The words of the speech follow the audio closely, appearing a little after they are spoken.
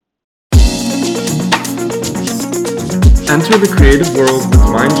Enter the creative world with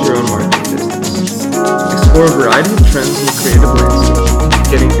Mind Your Own Marketing Business. Explore a variety of trends in the creative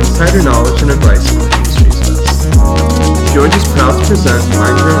landscape, getting insider knowledge and advice from the industry's best. George is proud to present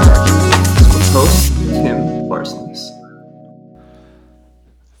Mind Your Own Marketing Business with host Tim Barsness.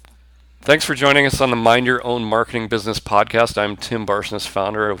 Thanks for joining us on the Mind Your Own Marketing Business podcast. I'm Tim Barsness,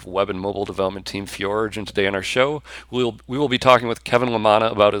 founder of web and mobile development team Fjorge, and today on our show, we will be talking with Kevin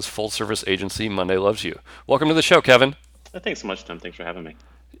Lamanna about his full-service agency, Monday Loves You. Welcome to the show, Kevin. Thanks so much, Tim. Thanks for having me.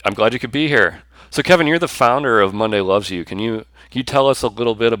 I'm glad you could be here. So, Kevin, you're the founder of Monday Loves You. Can you tell us a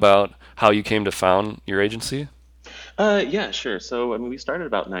little bit about how you came to found your agency? Yeah, sure. So, we started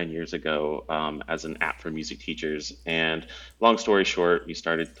about 9 years ago as an app for music teachers, and long story short, we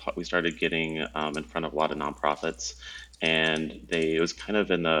started getting in front of a lot of nonprofits, and it was kind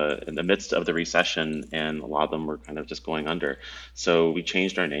of in the midst of the recession, and a lot of them were kind of just going under. So we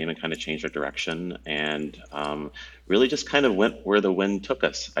changed our name and kind of changed our direction, and really just kind of went where the wind took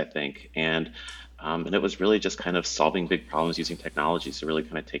us, I think, and it was really just kind of solving big problems using technology. So really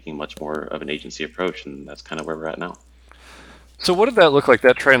kind of taking much more of an agency approach, and that's kind of where we're at now. So what did that look like,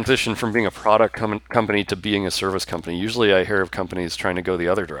 that transition from being a product company to being a service company? Usually I hear of companies trying to go the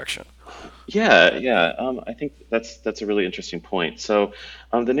other direction. Yeah. I think that's a really interesting point. So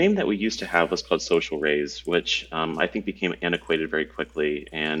the name that we used to have was called Social Raise, which I think became antiquated very quickly,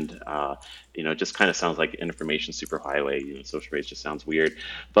 and just kind of sounds like information superhighway. Social Raise just sounds weird.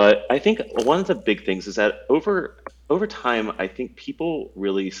 But I think one of the big things is that over time, I think people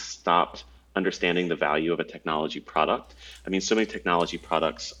really stopped understanding the value of a technology product. So many technology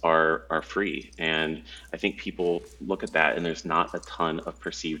products are free, and I think people look at that and there's not a ton of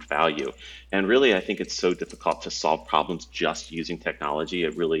perceived value. And really, I think it's so difficult to solve problems just using technology.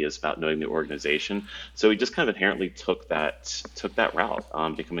 It really is about knowing the organization. So we just kind of inherently took that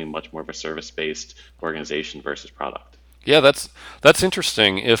route, becoming much more of a service-based organization versus product. Yeah, that's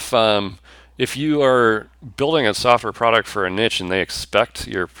interesting. If you are building a software product for a niche and they expect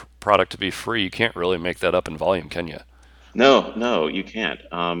your product to be free, you can't really make that up in volume, can you? No, you can't.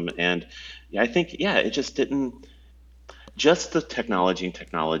 And I think, it just didn't, just the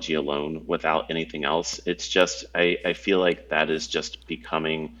technology alone without anything else. It's just, I feel like that is just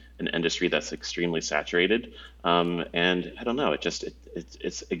becoming an industry that's extremely saturated. And I don't know,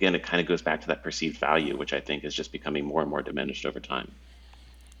 it's again, it kind of goes back to that perceived value, which I think is just becoming more and more diminished over time.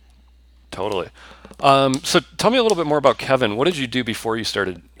 Totally. So tell me a little bit more about Kevin. What did you do before you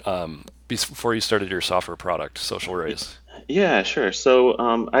started your software product, Social Raise? Yeah, sure. So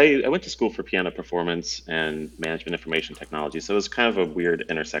I went to school for piano performance and management information technology. So it was kind of a weird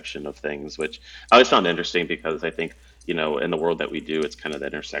intersection of things, which I always found interesting because I think, in the world that we do, it's kind of the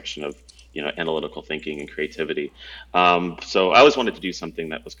intersection of, analytical thinking and creativity. So I always wanted to do something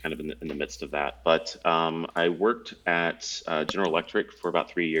that was kind of in the midst of that. But I worked at General Electric for about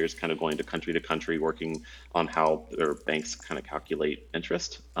 3 years, kind of going to country, working on how their banks kind of calculate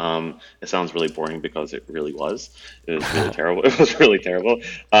interest. It sounds really boring because it really was. It was really terrible. It was really terrible.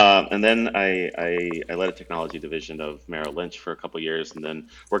 And then I led a technology division of Merrill Lynch for a couple of years, and then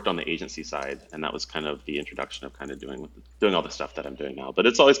worked on the agency side. And that was kind of the introduction of kind of doing all the stuff that I'm doing now. But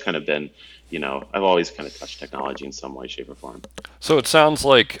it's always kind of been, I've always kind of touched technology in some way, shape, or form. So it sounds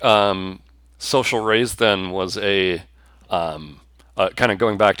like Social Raise then was a kind of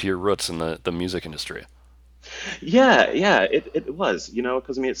going back to your roots in the music industry. Yeah, it was,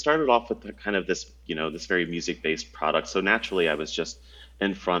 because it started off with kind of this, this very music-based product. So naturally, I was just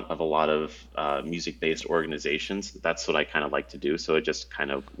in front of a lot of music-based organizations. That's what I kind of like to do. So it just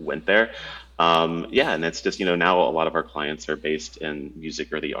kind of went there. And it's just, now a lot of our clients are based in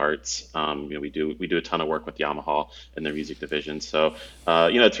music or the arts. We do a ton of work with Yamaha and their music division. So,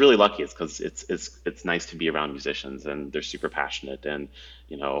 it's really lucky. It's because it's nice to be around musicians, and they're super passionate, and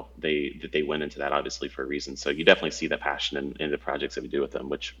they went into that obviously for a reason. So you definitely see that passion in the projects that we do with them,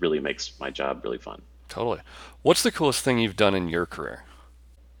 which really makes my job really fun. Totally. What's the coolest thing you've done in your career?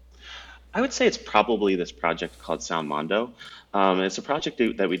 I would say it's probably this project called Sound Mondo. It's a project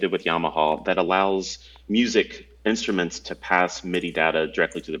that we did with Yamaha that allows music instruments to pass MIDI data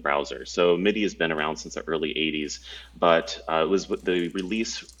directly to the browser. So MIDI has been around since the early 80s, but it was with the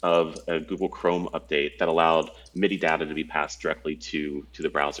release of a Google Chrome update that allowed MIDI data to be passed directly to the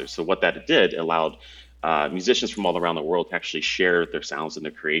browser. So what that did allowed musicians from all around the world to actually share their sounds and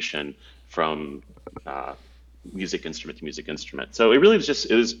their creation from music instrument to music instrument. So it really was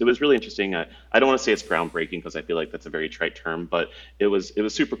it was really interesting. I don't want to say it's groundbreaking because I feel like that's a very trite term, but it was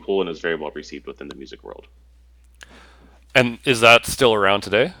super cool, and it was very well received within the music world. And is that still around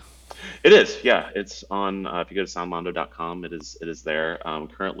today? It is, yeah. It's on. If you go to soundmondo.com, it is there.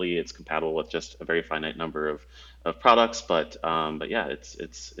 Currently, it's compatible with just a very finite number of products, but yeah,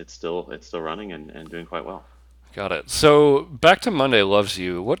 it's still running and doing quite well. Got it. So back to Monday Loves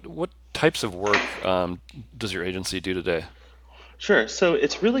You. What types of work does your agency do today? Sure. So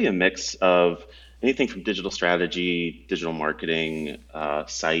it's really a mix of anything from digital strategy, digital marketing,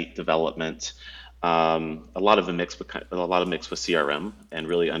 site development, a lot of mix with CRM, and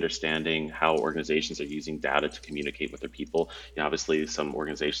really understanding how organizations are using data to communicate with their people. Obviously, some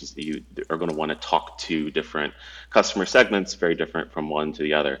organizations are going to want to talk to different customer segments, very different from one to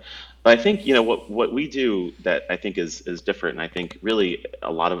the other. But I think what we do that I think is different, and I think really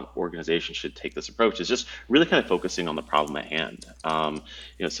a lot of organizations should take this approach is just really kind of focusing on the problem at hand.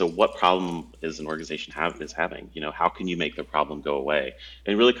 So what problem is an organization having? How can you make the problem go away?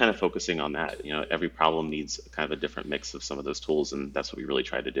 And really kind of focusing on that. Every problem needs kind of a different mix of some of those tools, and that's what we really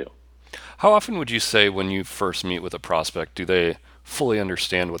try to do. How often would you say when you first meet with a prospect, do they fully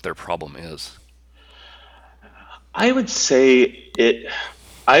understand what their problem is? I would say it.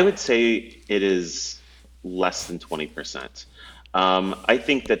 I would say it is less than 20%. I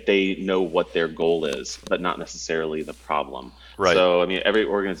think that they know what their goal is, but not necessarily the problem. Right. So, I mean, every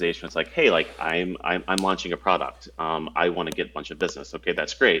organization is like, hey, like I'm launching a product. I want to get a bunch of business. Okay,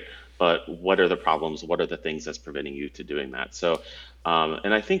 that's great. But what are the problems? What are the things that's preventing you to doing that? So,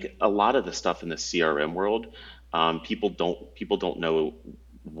 and I think a lot of the stuff in the CRM world, people don't know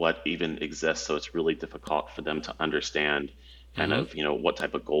what even exists. So it's really difficult for them to understand kind Hmm. of what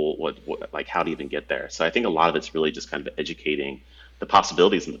type of goal, what like how to even get there. So I think a lot of it's really just kind of educating the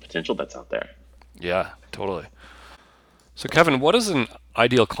possibilities and the potential that's out there. Yeah, totally. So Kevin, what does an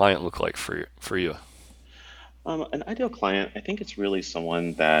ideal client look like for you? An ideal client, I think it's really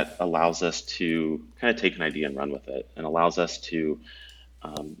someone that allows us to kind of take an idea and run with it, and allows us to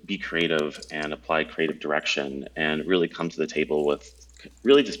be creative and apply creative direction, and really come to the table with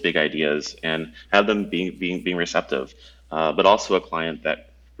really just big ideas and have them being receptive, but also a client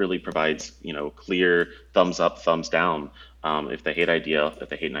that really provides clear thumbs up, thumbs down. If they hate an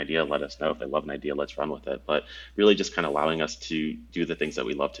idea, let us know. If they love an idea, let's run with it. But really, just kind of allowing us to do the things that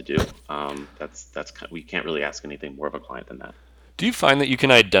we love to do. We can't really ask anything more of a client than that. Do you find that you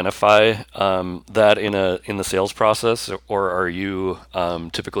can identify that in the sales process, or are you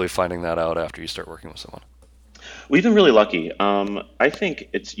typically finding that out after you start working with someone? We've been really lucky. I think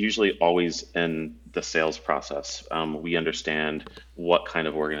it's usually always in the sales process. We understand what kind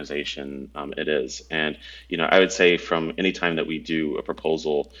of organization it is. And, I would say from any time that we do a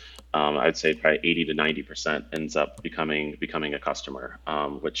proposal, I'd say probably 80 to 90% ends up becoming a customer,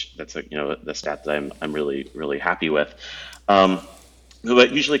 which that's the stat that I'm really, really happy with. Um,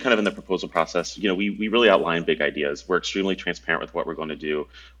 but usually, kind of in the proposal process, we really outline big ideas. We're extremely transparent with what we're going to do.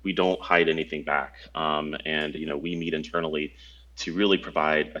 We don't hide anything back. And, we meet internally to really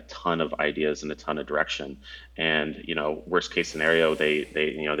provide a ton of ideas and a ton of direction. And, worst case scenario, they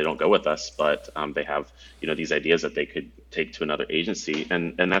don't go with us, but they have, these ideas that they could take to another agency,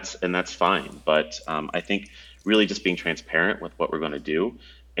 and that's fine. But I think really just being transparent with what we're going to do,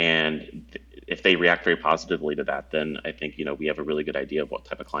 and if they react very positively to that, then I think we have a really good idea of what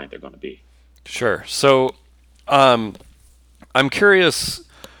type of client they're going to be. Sure. So um, I'm curious,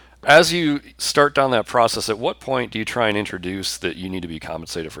 as you start down that process, at what point do you try and introduce that you need to be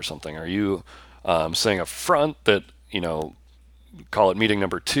compensated for something? Are you saying up front that, call it meeting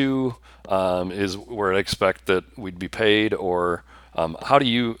number two, is where I expect that we'd be paid, or how do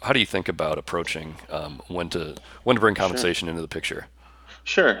you think about approaching when to bring Sure. compensation into the picture?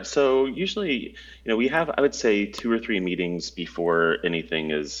 Sure. So usually, we have, I would say, two or three meetings before anything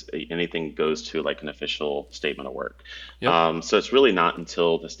goes to like an official statement of work. Yep. So it's really not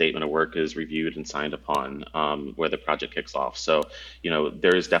until the statement of work is reviewed and signed upon, where the project kicks off. So,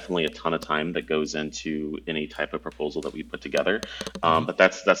 there is definitely a ton of time that goes into any type of proposal that we put together. Hmm. But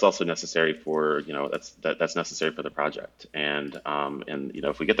that's also necessary for, that's necessary for the project. And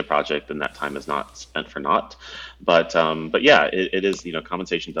if we get the project, then that time is not spent for naught. But yeah, it is.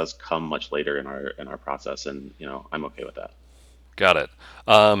 Compensation does come much later in our process, and I'm okay with that. Got it.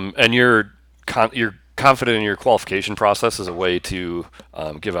 And you're confident in your qualification process as a way to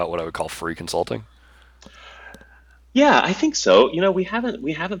give out what I would call free consulting. Yeah, I think so. We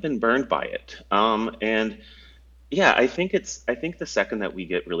haven't been burned by it, and yeah, I think the second that we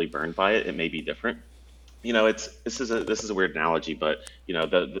get really burned by it, it may be different. it's this is a weird analogy, but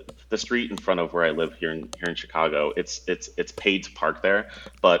the street in front of where I live here in Chicago, it's paid to park there,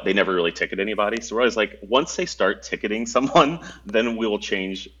 but they never really ticket anybody. So we're always like, once they start ticketing someone, then we will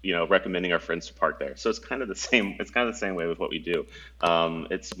change, recommending our friends to park there. So it's kind of the same. It's kind of the same way with what we do.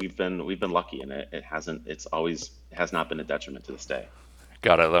 It's we've been lucky, and it has not been a detriment to this day.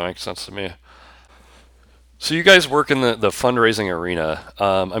 Got it. That makes sense to me. So you guys work in the fundraising arena.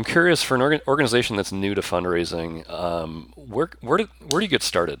 I'm curious for an organization that's new to fundraising, where do you get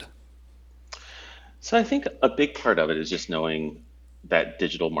started? So I think a big part of it is just knowing that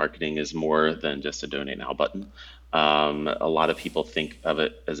digital marketing is more than just a donate now button. A lot of people think of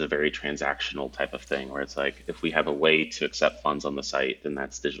it as a very transactional type of thing, where it's like, if we have a way to accept funds on the site, then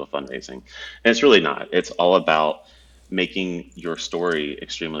that's digital fundraising. And it's really not. It's all about making your story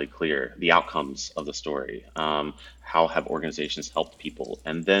extremely clear, the outcomes of the story, how have organizations helped people,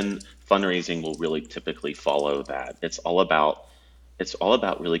 and then fundraising will really typically follow that. It's all about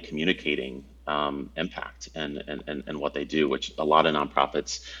really communicating impact and what they do, which a lot of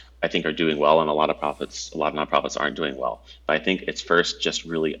nonprofits I think are doing well, and a lot of nonprofits aren't doing well. But I think it's first just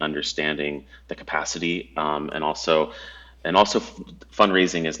really understanding the capacity, and also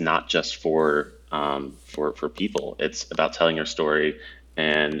fundraising is not just for people. It's about telling your story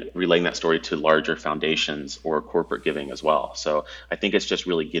and relaying that story to larger foundations or corporate giving as well. So I think it's just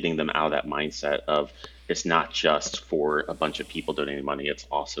really getting them out of that mindset of, it's not just for a bunch of people donating money, it's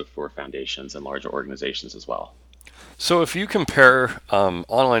also for foundations and larger organizations as well. So if you compare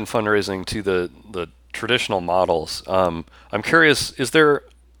online fundraising to the traditional models, I'm curious, is there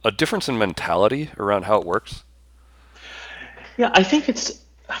a difference in mentality around how it works? Yeah, I think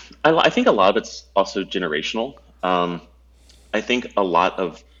a lot of it's also generational. I think a lot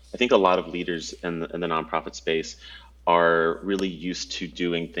of leaders in the nonprofit space are really used to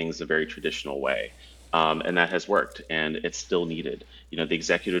doing things a very traditional way, and that has worked, and it's still needed. The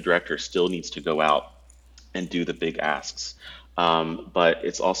executive director still needs to go out and do the big asks. But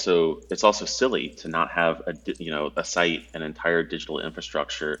it's also silly to not have a site, an entire digital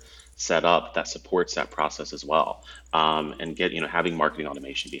infrastructure set up that supports that process as well, and having marketing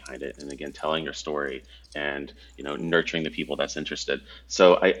automation behind it, and again telling your story, and nurturing the people that's interested.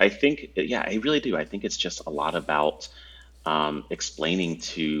 So I think, yeah, I really do. I think it's just a lot about explaining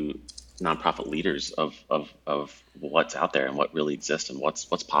to nonprofit leaders of what's out there and what really exists and what's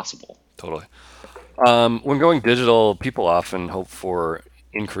possible. Totally. When going digital, people often hope for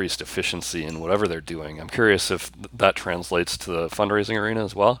increased efficiency in whatever they're doing. I'm curious if that translates to the fundraising arena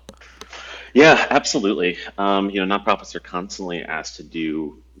as well. Yeah, absolutely. Nonprofits are constantly asked to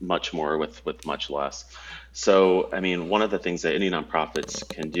do much more with much less. So, I mean, one of the things that any nonprofits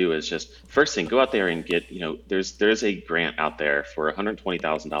can do is just, first thing, go out there and get, there's a grant out there for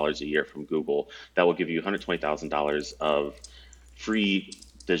 $120,000 a year from Google that will give you $120,000 of free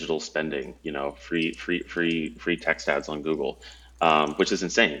digital spending, free text ads on Google, which is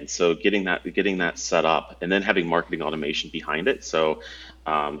insane. So getting that set up, and then having marketing automation behind it. So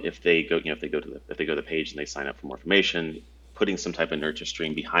if they go to the page and they sign up for more information, putting some type of nurture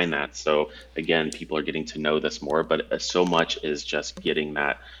stream behind that. So again, people are getting to know this more, but so much is just getting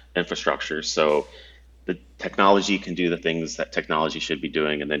that infrastructure. So the technology can do the things that technology should be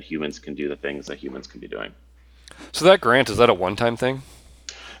doing, and then humans can do the things that humans can be doing. So that grant, is that a one-time thing?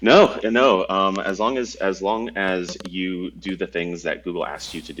 No, no. As long as you do the things that Google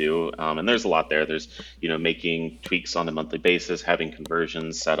asks you to do, and there's a lot there. There's making tweaks on a monthly basis, having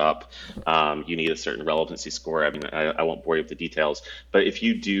conversions set up. You need a certain relevancy score. I mean, I won't bore you with the details, but if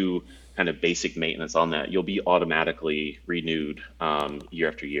you do kind of basic maintenance on that, you'll be automatically renewed year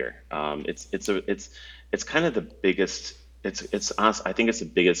after year. It's kind of the biggest. It's honest. I think it's the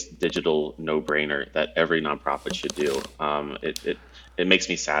biggest digital no-brainer that every nonprofit should do. It makes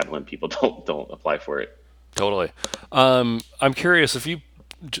me sad when people don't apply for it. Totally. I'm curious, if you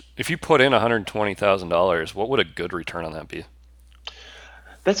put in $120,000, what would a good return on that be?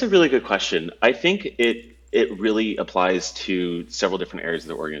 That's a really good question. I think it really applies to several different areas of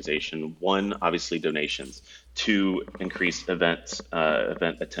the organization. One, obviously donations. Two, increased event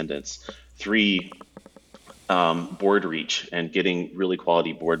attendance. Three, board reach and getting really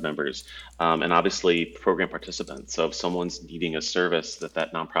quality board members, and obviously program participants. So if someone's needing a service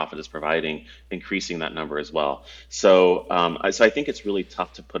that nonprofit is providing, increasing that number as well. So I think it's really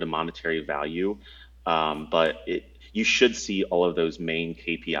tough to put a monetary value, but you should see all of those main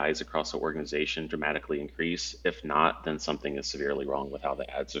KPIs across the organization dramatically increase. If not, then something is severely wrong with how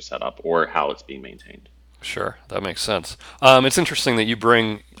the ads are set up or how it's being maintained. Sure, that makes sense. It's interesting that you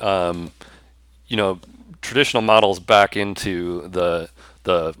bring, traditional models back into the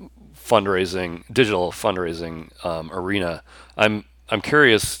digital fundraising arena. I'm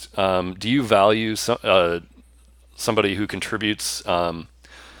curious. Do you value somebody who contributes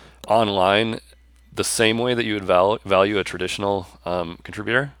online the same way that you would value a traditional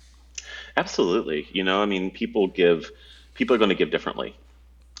contributor? Absolutely. I mean, people are going to give differently.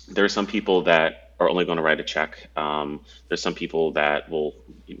 There are some people that are only going to write a check. There's some people that will,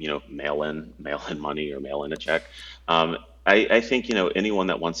 mail in money or mail in a check. I think, anyone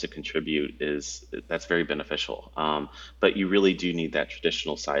that wants to contribute that's very beneficial. But you really do need that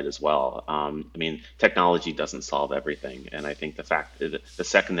traditional side as well. I mean, technology doesn't solve everything. And I think the fact that the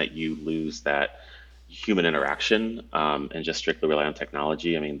second that you lose that human interaction, and just strictly rely on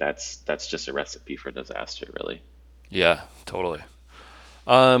technology, I mean, that's just a recipe for disaster, really. Yeah, totally.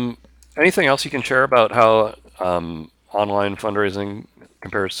 Anything else you can share about how online fundraising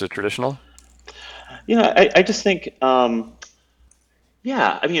compares to traditional? I just think,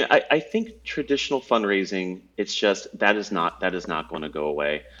 yeah, I mean, I think traditional fundraising, it's just that is not going to go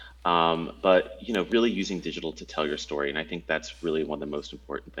away. But really using digital to tell your story, and I think that's really one of the most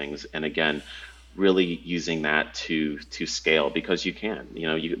important things. And again, really using that to scale, because you can,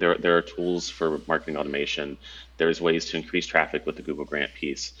 there are tools for marketing automation. There's ways to increase traffic with the Google Grant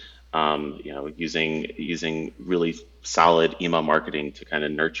piece. Using really solid email marketing to kind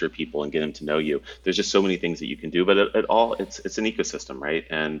of nurture people and get them to know you. There's just so many things that you can do, but it's an ecosystem, right?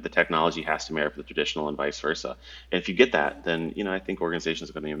 And the technology has to marry up with the traditional and vice versa. And if you get that, then I think organizations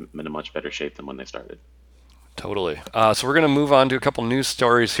are going to be in a much better shape than when they started. Totally. So we're going to move on to a couple news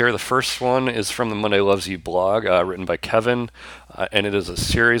stories here. The first one is from the Monday Loves You blog, written by Kevin, and it is a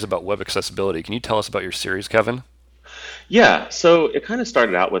series about web accessibility. Can you tell us about your series, Kevin? Yeah, so it kind of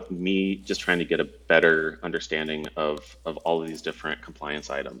started out with me just trying to get a better understanding of all of these different compliance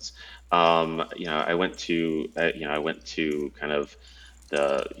items. I went to kind of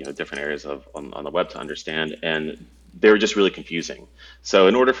the different areas on the web to understand, and they were just really confusing. So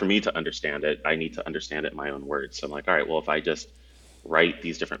in order for me to understand it, I need to understand it in my own words. So I'm like, all right, well, if I just write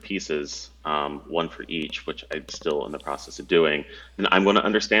these different pieces, one for each, which I'm still in the process of doing, then I'm going to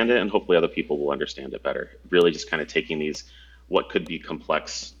understand it, and hopefully other people will understand it better. Really just kind of taking these, what could be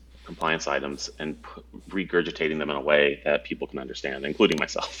complex compliance items, and regurgitating them in a way that people can understand, including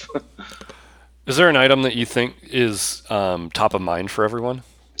myself. Is there an item that you think is top of mind for everyone?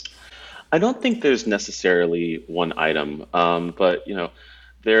 I don't think there's necessarily one item, but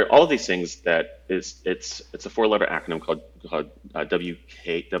there are all of these things that it's a four-letter acronym called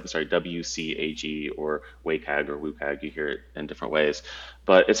WCAG, or WCAG or WCAG. You hear it in different ways,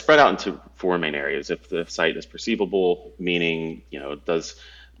 but it's spread out into four main areas. If the site is perceivable, meaning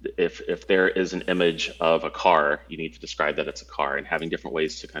if there is an image of a car, you need to describe that it's a car, and having different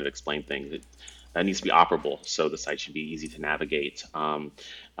ways to kind of explain things. It needs to be operable, so the site should be easy to navigate,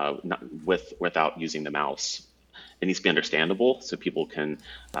 without using the mouse. It needs to be understandable, so people can,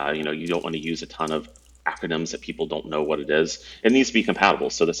 you don't want to use a ton of acronyms that people don't know what it is. It needs to be compatible,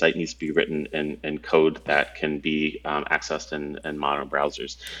 so the site needs to be written in code that can be accessed in modern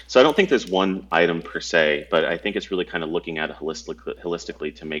browsers. So I don't think there's one item per se, but I think it's really kind of looking at it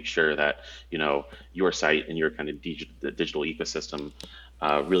holistically to make sure that your site and your kind of digital ecosystem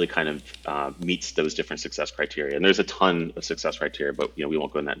really kind of meets those different success criteria. And there's a ton of success criteria, but we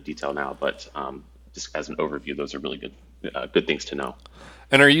won't go into that detail now. But just as an overview, those are really good things to know.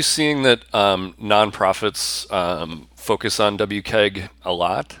 And are you seeing that nonprofits focus on WCAG a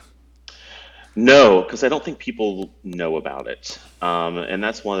lot? No, because I don't think people know about it. And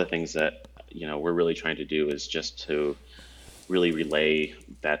that's one of the things that we're really trying to do, is just to really relay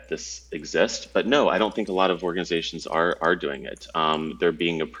that this exists. But no, I don't think a lot of organizations are doing it. They're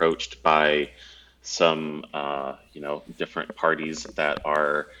being approached by some different parties that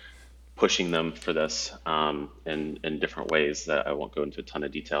are pushing them for this, in different ways that I won't go into a ton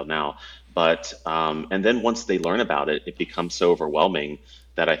of detail now. But and then once they learn about it, it becomes so overwhelming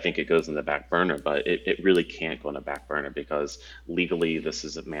that I think it goes in the back burner. But it really can't go in the back burner, because legally this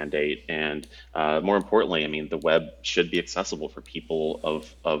is a mandate, and more importantly, I mean, the web should be accessible for people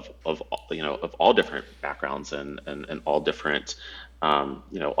of all different backgrounds, and all different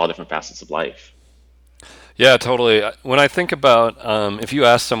all different facets of life. Yeah, totally. When I think about if you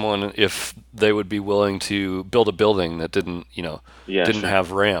ask someone if they would be willing to build a building that didn't Yeah, didn't sure.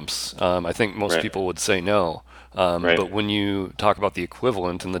 have ramps, I think most Right. people would say no. Right. But when you talk about the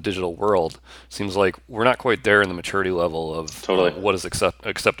equivalent in the digital world, it seems like we're not quite there in the maturity level of Totally. what is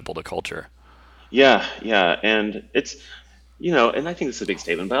acceptable to culture. Yeah, yeah, and it's and I think this is a big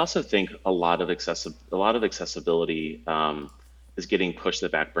statement, but I also think a lot of accessibility. is getting pushed to the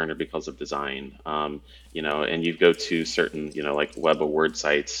back burner because of design. And you go to certain, like web award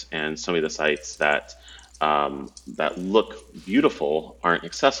sites, and some of the sites that look beautiful aren't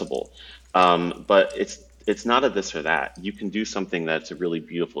accessible. But it's not a this or that. You can do something that's a really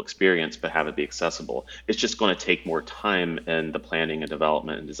beautiful experience, but have it be accessible. It's just going to take more time in the planning and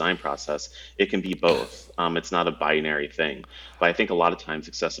development and design process. It can be both. It's not a binary thing. But I think a lot of times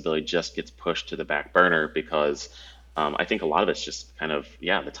accessibility just gets pushed to the back burner because I think a lot of it's just kind of,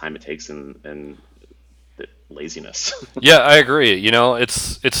 yeah, the time it takes and the laziness. Yeah, I agree.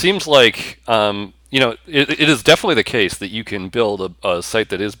 It seems like it is definitely the case that you can build a site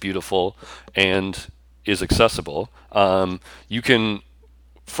that is beautiful and is accessible. You can,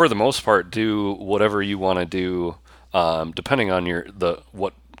 for the most part, do whatever you want to do, depending on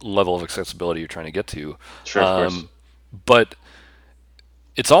what level of accessibility you're trying to get to. Sure, of course. But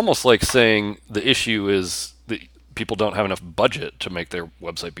it's almost like saying the issue is that people don't have enough budget to make their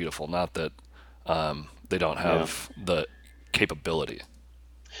website beautiful, not that they don't Yeah. have the capability.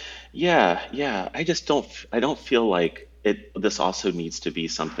 Yeah, yeah. I don't feel like it. This also needs to be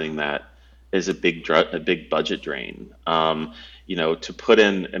something that is a big budget drain. To put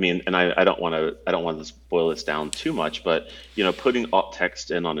in. I mean, and I don't want to boil this down too much, but putting alt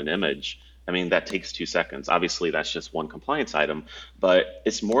text in on an image. I mean, that takes 2 seconds. Obviously, that's just one compliance item, but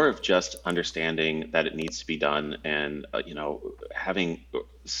it's more of just understanding that it needs to be done and having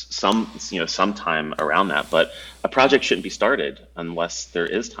some time around that. But a project shouldn't be started unless there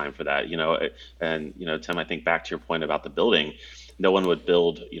is time for that. And Tim, I think back to your point about the building. No one would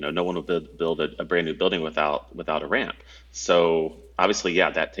build a brand new building without a ramp. So obviously,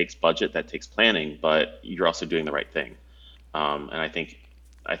 yeah, that takes budget, that takes planning, but you're also doing the right thing. And I think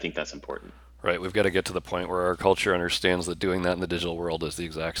that's important. Right, we've got to get to the point where our culture understands that doing that in the digital world is the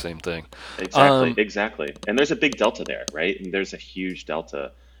exact same thing. Exactly, exactly. And there's a big delta there, right? And there's a huge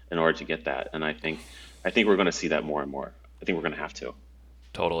delta in order to get that. And I think we're going to see that more and more. I think we're going to have to.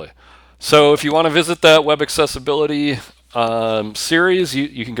 Totally. So if you want to visit that web accessibility series,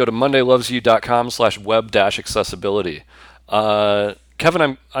 you can go to mondaylovesyou.com/web-accessibility.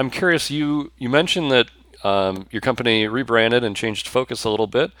 Kevin, I'm curious. You mentioned that your company rebranded and changed focus a little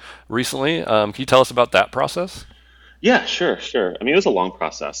bit recently. Can you tell us about that process? Yeah, sure, sure. I mean, it was a long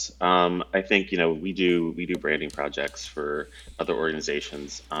process. I think we do branding projects for other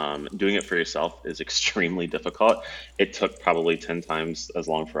organizations. Doing it for yourself is extremely difficult. It took probably 10 times as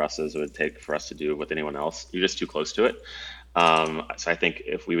long for us as it would take for us to do it with anyone else. You're just too close to it. So I think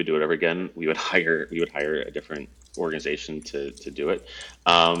if we would do it ever again, we would hire a different organization to do it.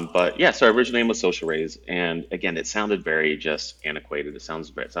 But yeah, so our original name was Social Raise, and again, it sounded very just antiquated. It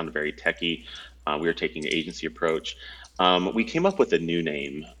sounded very techy. We were taking the agency approach. We came up with a new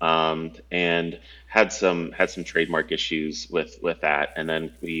name and had some trademark issues with that, and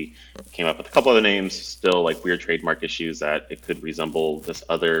then we came up with a couple other names, still like weird trademark issues that it could resemble this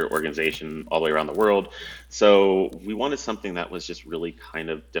other organization all the way around the world. So we wanted something that was just really kind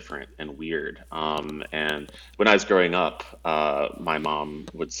of different and weird. And when I was growing up, my mom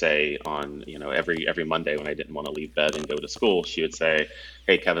would say on every Monday when I didn't want to leave bed and go to school, she would say,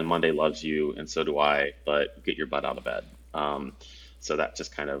 "Hey Kevin, Monday loves you, and so do I, but get your butt out of bed." So that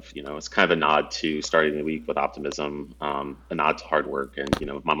just kind of, it's kind of a nod to starting the week with optimism, a nod to hard work, and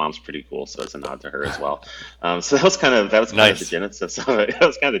my mom's pretty cool, so it's a nod to her as well. So that was kind of the Nice. genesis of it. That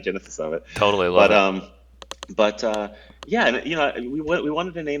was kind of the genesis of it. Totally love But it. yeah, and we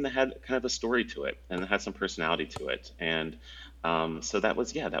wanted a name that had kind of a story to it and had some personality to it, and so that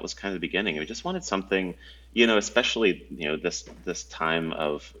was kind of the beginning. We just wanted something, especially this time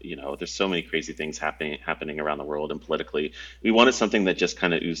of there's so many crazy things happening around the world and politically. We wanted something that just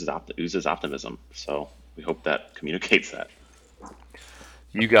kind of oozes optimism. So we hope that communicates that.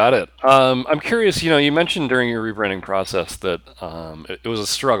 You got it. I'm curious. You mentioned during your rebranding process that it was a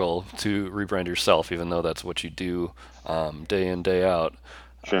struggle to rebrand yourself, even though that's what you do day in, day out.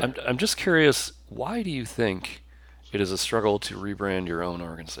 Sure. I'm just curious. Why do you think it is a struggle to rebrand your own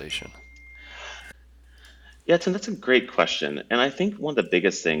organization? Yeah, Tim, that's a great question. And I think one of the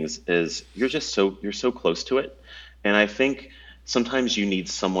biggest things is you're so close to it. And I think sometimes you need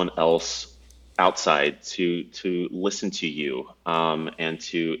someone else outside to listen to you and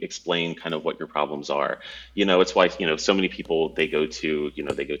to explain kind of what your problems are. It's why, so many people they go to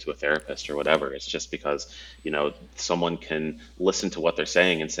a therapist or whatever. It's just because, someone can listen to what they're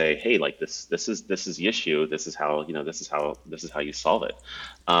saying and say, hey, like this is the issue. This is how you solve it.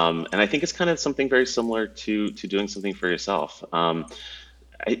 And I think it's kind of something very similar to doing something for yourself.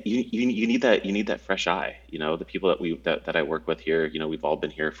 You need that fresh eye. The people that I work with here, we've all been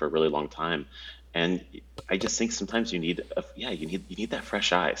here for a really long time, And I just think sometimes you need that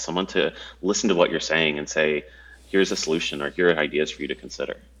fresh eye, someone to listen to what you're saying and say, here's a solution or here are ideas for you to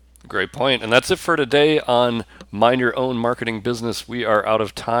consider. Great point. And that's it for today on Mind Your Own Marketing Business. We are out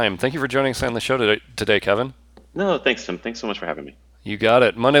of time. Thank you for joining us on the show today, Kevin. No, thanks, Tim. Thanks so much for having me. You got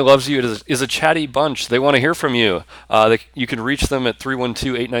it. Monday Loves You is a chatty bunch. They want to hear from you. You can reach them at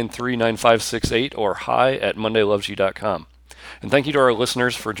 312-893-9568 or hi@mondaylovesyou.com. And thank you to our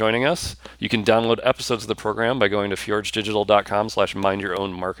listeners for joining us. You can download episodes of the program by going to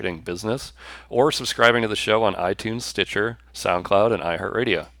fjordsdigital.com/mindyourownmarketingbusiness or subscribing to the show on iTunes, Stitcher, SoundCloud, and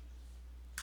iHeartRadio.